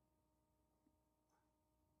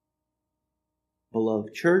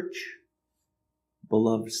 Beloved church,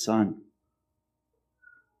 beloved Son.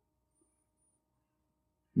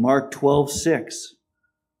 Mark 12:6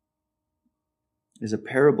 is a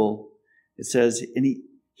parable. It says, and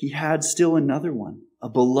he had still another one, a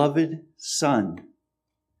beloved son.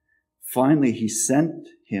 Finally, he sent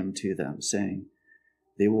him to them, saying,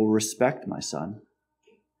 "They will respect my son."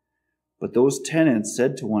 But those tenants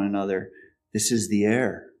said to one another, "This is the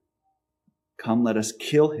heir. Come, let us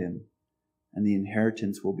kill him, and the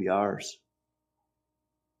inheritance will be ours."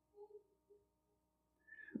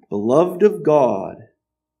 Beloved of God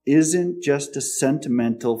isn't just a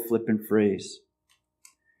sentimental, flippant phrase.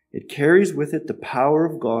 It carries with it the power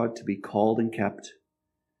of God to be called and kept.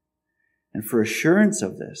 And for assurance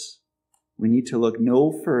of this, we need to look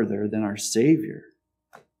no further than our Savior,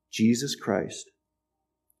 Jesus Christ,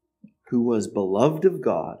 who was beloved of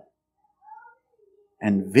God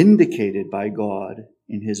and vindicated by God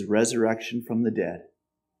in his resurrection from the dead.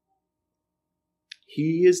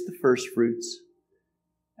 He is the first fruits,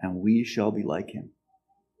 and we shall be like him.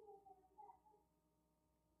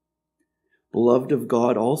 Beloved of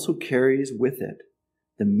God also carries with it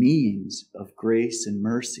the means of grace and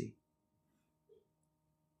mercy.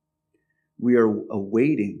 We are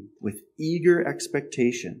awaiting with eager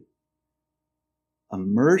expectation a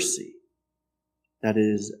mercy that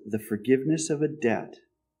is the forgiveness of a debt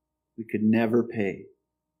we could never pay.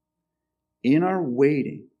 In our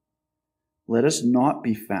waiting, let us not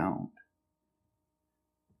be found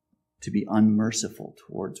to be unmerciful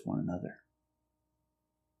towards one another.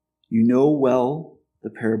 You know well the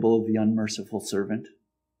parable of the unmerciful servant.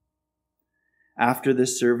 After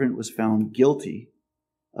this servant was found guilty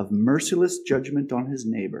of merciless judgment on his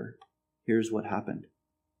neighbor, here's what happened.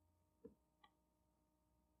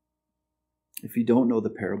 If you don't know the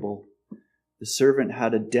parable, the servant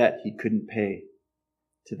had a debt he couldn't pay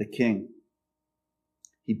to the king.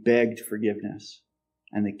 He begged forgiveness,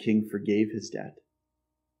 and the king forgave his debt.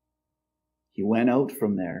 He went out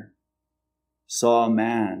from there, saw a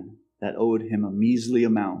man that owed him a measly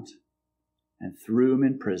amount, and threw him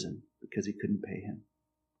in prison because he couldn't pay him.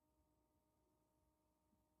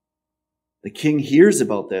 The king hears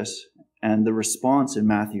about this, and the response in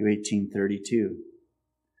Matthew 18:32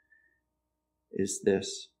 is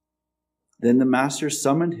this. Then the master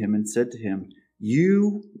summoned him and said to him,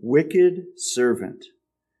 "You wicked servant,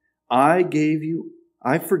 I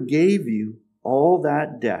forgave you all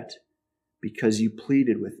that debt because you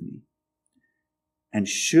pleaded with me. And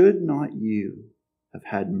should not you have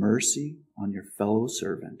had mercy on your fellow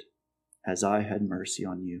servant as I had mercy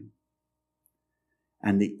on you?"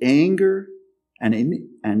 And in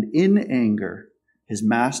anger, his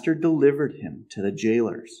master delivered him to the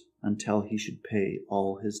jailers until he should pay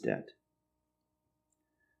all his debt.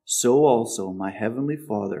 So also my heavenly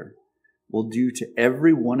Father will do to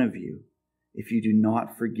every one of you if you do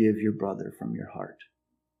not forgive your brother from your heart.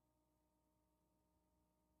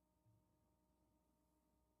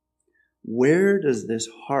 Where does this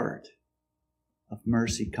heart of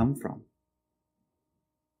mercy come from?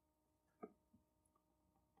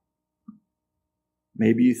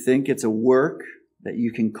 Maybe you think it's a work that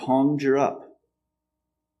you can conjure up,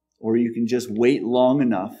 or you can just wait long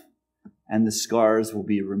enough and the scars will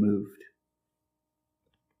be removed.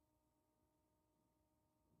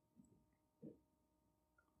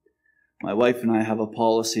 My wife and I have a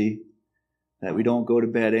policy that we don't go to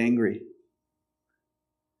bed angry.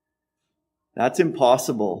 That's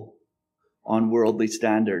impossible on worldly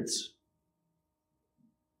standards.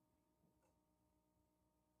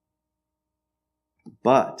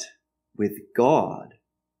 But with God,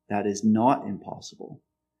 that is not impossible,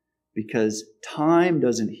 because time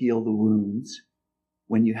doesn't heal the wounds.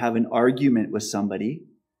 When you have an argument with somebody,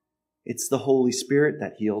 it's the Holy Spirit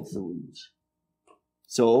that heals the wounds.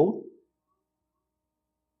 So,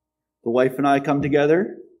 The wife and I come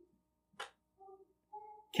together,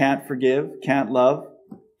 can't forgive, can't love,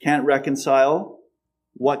 can't reconcile.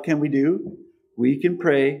 What can we do? We can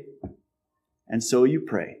pray, and so you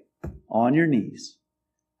pray on your knees,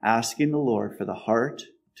 asking the Lord for the heart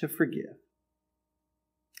to forgive.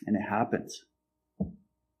 And it happens.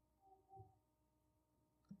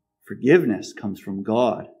 Forgiveness comes from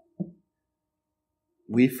God.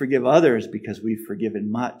 We forgive others because we've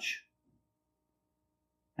forgiven much.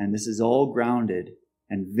 And this is all grounded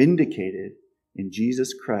and vindicated in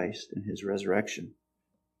Jesus Christ and his resurrection.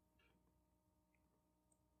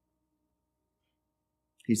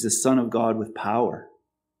 He's the Son of God with power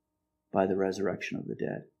by the resurrection of the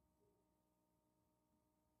dead.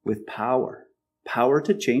 With power. Power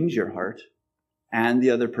to change your heart and the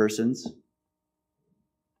other person's,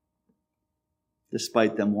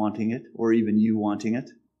 despite them wanting it, or even you wanting it.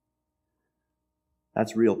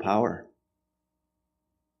 That's real power.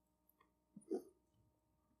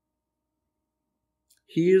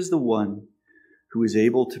 He is the one who is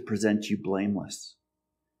able to present you blameless,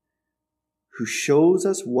 who shows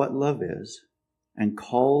us what love is and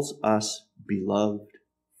calls us beloved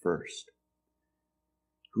first,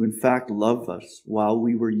 who in fact loved us while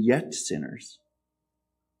we were yet sinners.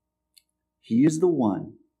 He is the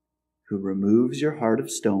one who removes your heart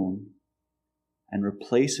of stone and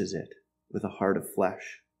replaces it with a heart of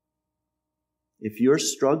flesh. If you're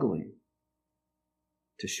struggling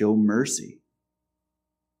to show mercy,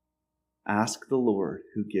 ask the Lord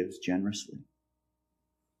who gives generously.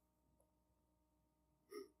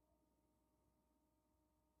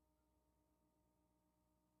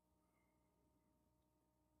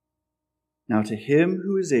 Now to him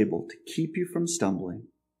who is able to keep you from stumbling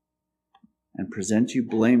and present you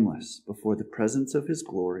blameless before the presence of his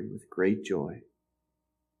glory with great joy,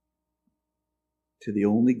 to the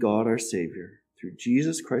only God our Savior, through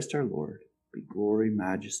Jesus Christ our Lord, be glory,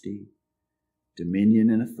 majesty, dominion,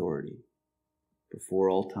 and authority before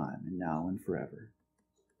all time, and now and forever.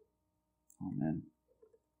 Amen.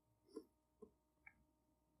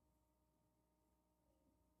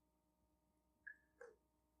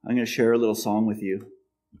 I'm going to share a little song with you.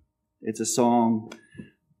 It's a song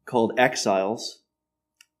called Exiles,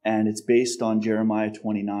 and it's based on Jeremiah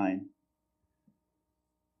 29.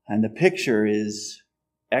 And the picture is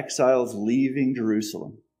exiles leaving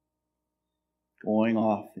Jerusalem, going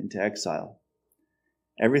off into exile.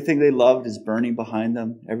 Everything they loved is burning behind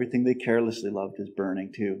them. Everything they carelessly loved is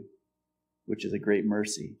burning too, which is a great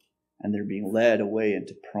mercy. And they're being led away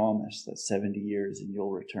into promise that 70 years and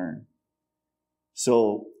you'll return.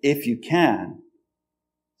 So if you can,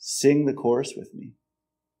 sing the chorus with me.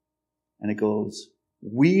 And it goes,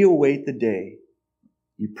 we await the day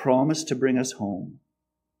you promised to bring us home.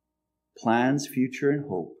 Plans, future, and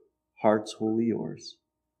hope, hearts wholly yours.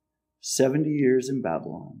 70 years in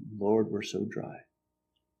Babylon, Lord, we're so dry.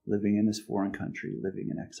 Living in this foreign country, living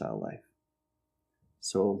an exile life.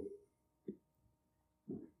 So,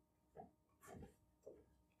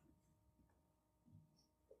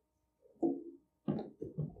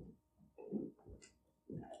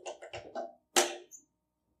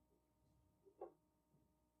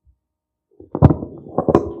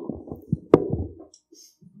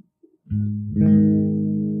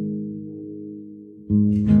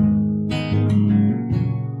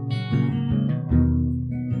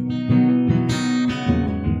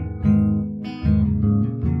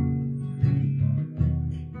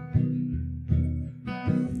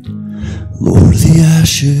 Lord, the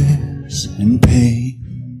ashes and pain.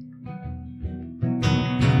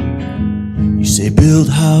 You say build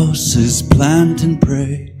houses, plant and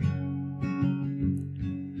pray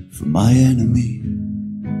for my enemy.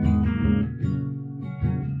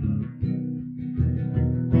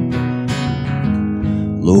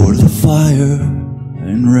 Lord, the fire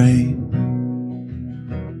and rain.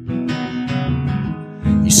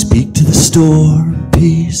 You speak to the storm,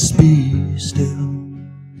 peace be still.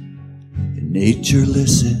 Nature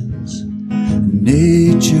listens,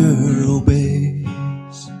 nature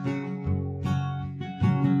obeys.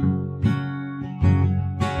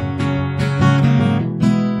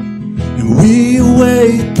 And we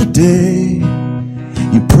await the day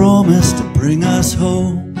you promised to bring us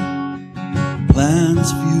home.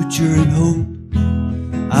 Plans, future, and hope,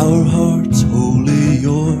 our hearts wholly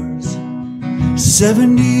yours.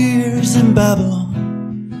 70 years in Babylon,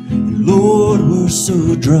 and Lord, we're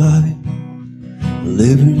so dry.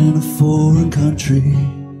 Living in a foreign country,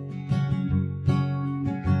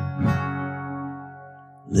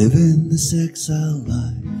 living this exile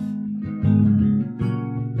life.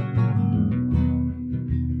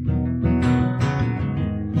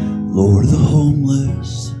 Lord, the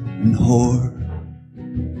homeless and whore.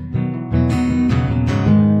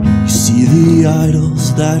 You see the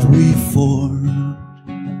idols that we formed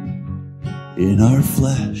in our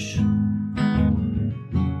flesh,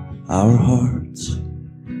 our hearts.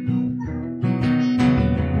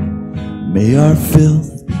 May our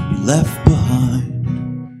filth be left behind,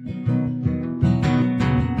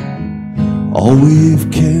 all we've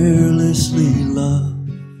carelessly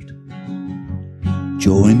loved.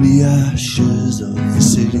 Join the ashes of the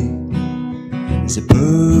city as it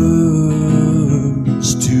burns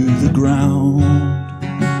to the ground.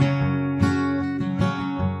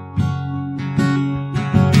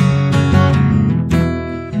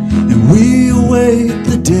 And we await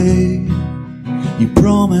the day you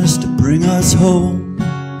promised to bring us home.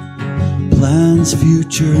 Plans,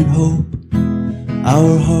 future, and hope,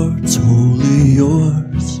 our hearts wholly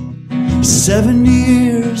yours. 70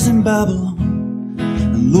 years in Babylon,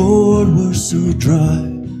 and Lord, we're so dry,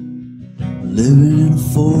 living in a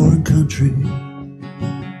foreign country,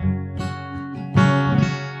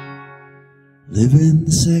 living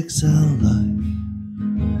this exile life.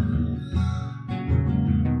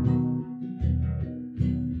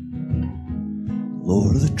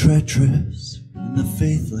 Lord of the treacherous and the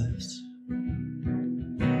faithless,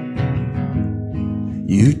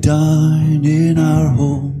 you dine in our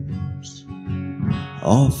homes,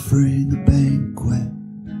 offering a banquet.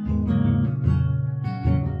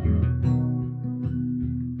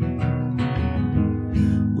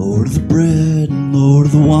 Lord of the bread and Lord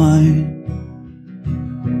of the wine,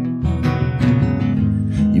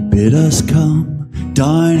 you bid us come,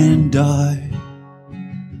 dine and die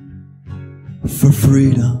for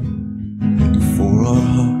freedom, for our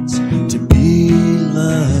hearts to be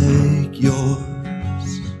like yours.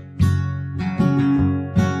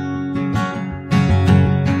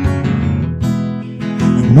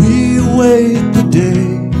 And we await the day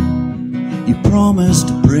you promised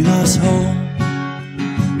to bring us home.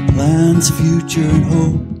 Plans, future, and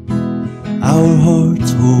hope, our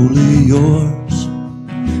hearts wholly yours.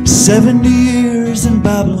 70 years in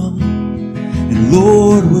Babylon, and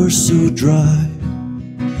Lord, we're so dry,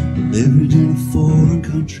 living in a foreign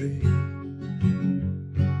country,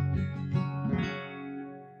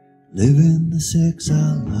 living this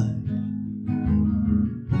exile life.